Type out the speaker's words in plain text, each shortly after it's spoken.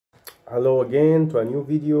Hello again to a new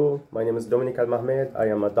video. My name is Dominic Al-Mahmed. I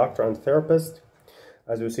am a doctor and therapist.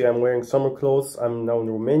 As you see, I'm wearing summer clothes. I'm now in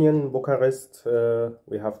Romania, in Bucharest.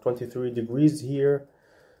 We have 23 degrees here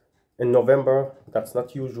in November. That's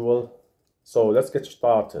not usual. So let's get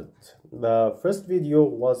started. The first video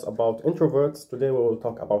was about introverts. Today we will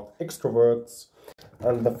talk about extroverts.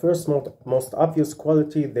 And the first most obvious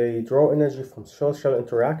quality, they draw energy from social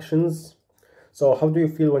interactions. So how do you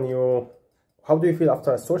feel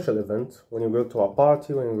after a social event? When you go to a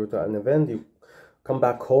party, when you go to an event, you come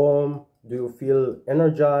back home, do you feel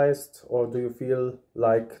energized, or do you feel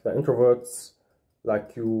like the introverts,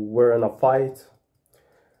 like you were in a fight?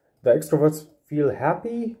 The extroverts feel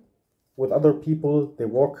happy with other people, they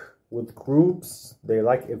work with groups, they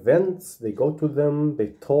like events, they go to them,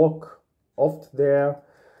 they talk oft there,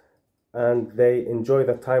 and they enjoy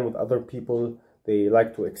the time with other people. They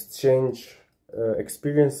like to exchange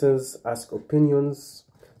experiences, ask opinions.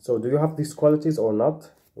 So do you have these qualities or not?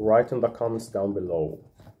 Write in the comments down below.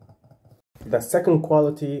 The second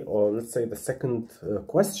quality, or let's say the second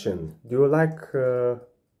question, do you like to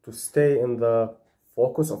stay in the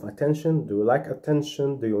focus of attention? Do you like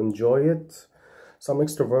attention? Do you enjoy it? Some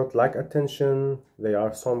extroverts like attention. They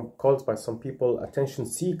are called by some people attention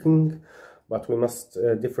seeking, but we must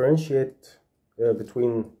differentiate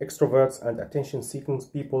between extroverts and attention seeking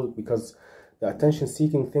people, because the attention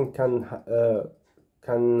seeking thing can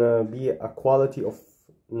be a quality of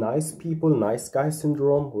nice people, nice guy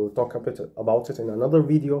syndrome. We'll talk a bit about it in another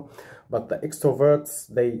video. But the extroverts,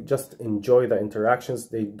 they just enjoy the interactions.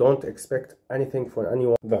 They don't expect anything from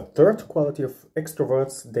anyone. The third quality of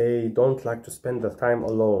extroverts, they don't like to spend the time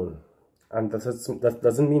alone. And that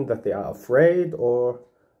doesn't mean that they are afraid or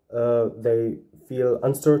they feel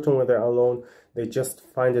uncertain when they're alone. They just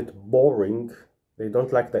find it boring. They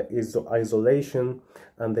don't like the isolation,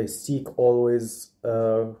 and they seek always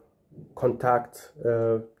contact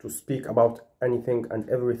to speak about anything and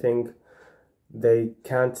everything. They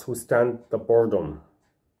can't withstand the boredom,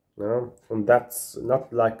 you know? And that's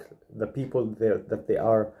not like the people that they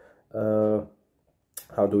are,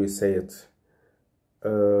 how do we say it,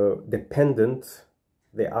 dependent.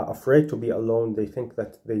 They are afraid to be alone. They think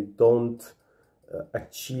that they don't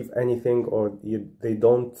achieve anything, or they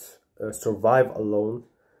don't survive alone.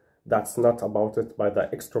 That's not about it. By the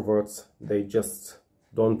extroverts, they just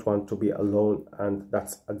don't want to be alone, and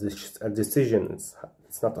that's a decision.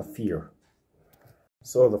 It's not a fear.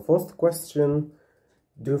 So the fourth question,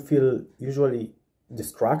 do you feel usually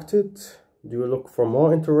distracted? Do you look for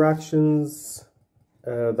more interactions?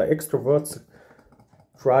 The extroverts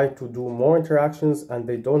try to do more interactions, and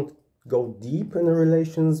they don't go deep in the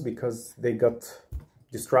relations because they got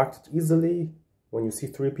distracted easily. When you see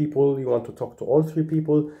three people, you want to talk to all three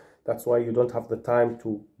people. That's why you don't have the time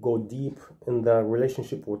to go deep in the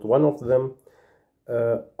relationship with one of them.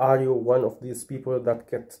 Are you one of these people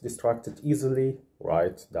that get distracted easily?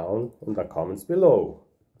 Write down in the comments below.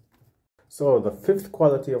 So the fifth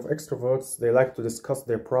quality of extroverts, they like to discuss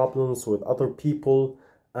their problems with other people,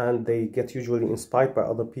 and they get usually inspired by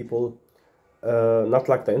other people. Not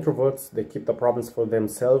like the introverts, they keep the problems for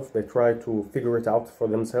themselves. They try to figure it out for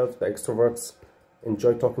themselves. The extroverts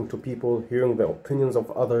enjoy talking to people, hearing the opinions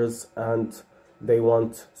of others, and they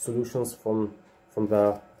want solutions from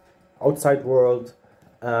the outside world,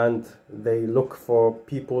 and they look for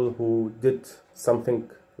people who did something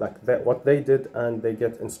like that, what they did, and they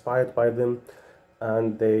get inspired by them,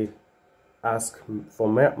 and they ask for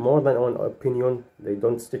more than one opinion. They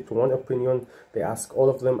don't stick to one opinion. They ask all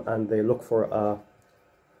of them, and they look for a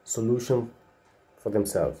solution for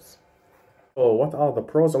themselves. So what are the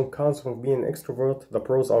pros and cons of being an extrovert? The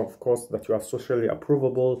pros are, of course, that you are socially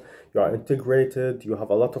approvable, you are integrated, you have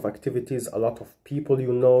a lot of activities, a lot of people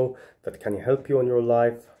you know that can help you in your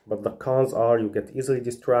life. But the cons are you get easily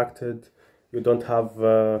distracted, you don't have,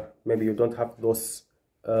 maybe you don't have those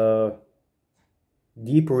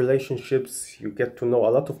deep relationships. You get to know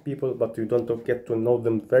a lot of people, but you don't get to know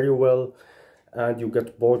them very well, and you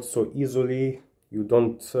get bored so easily. You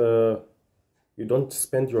don't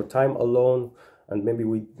spend your time alone, and maybe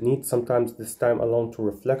we need sometimes this time alone to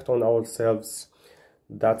reflect on ourselves.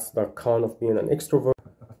 That's the con of being an extrovert.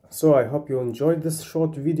 So I hope you enjoyed this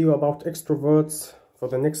short video about extroverts. For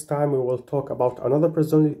the next time, we will talk about another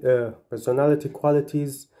personality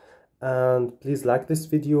qualities. And please like this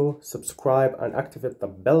video, subscribe, and activate the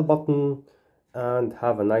bell button, and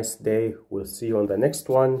have a nice day. We'll see you on the next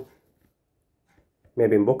one.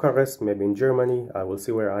 Maybe in Bucharest, maybe in Germany. I will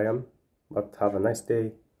see where I am. But have a nice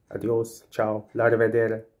day. Adios. Ciao. La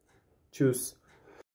rivedere. Tschüss.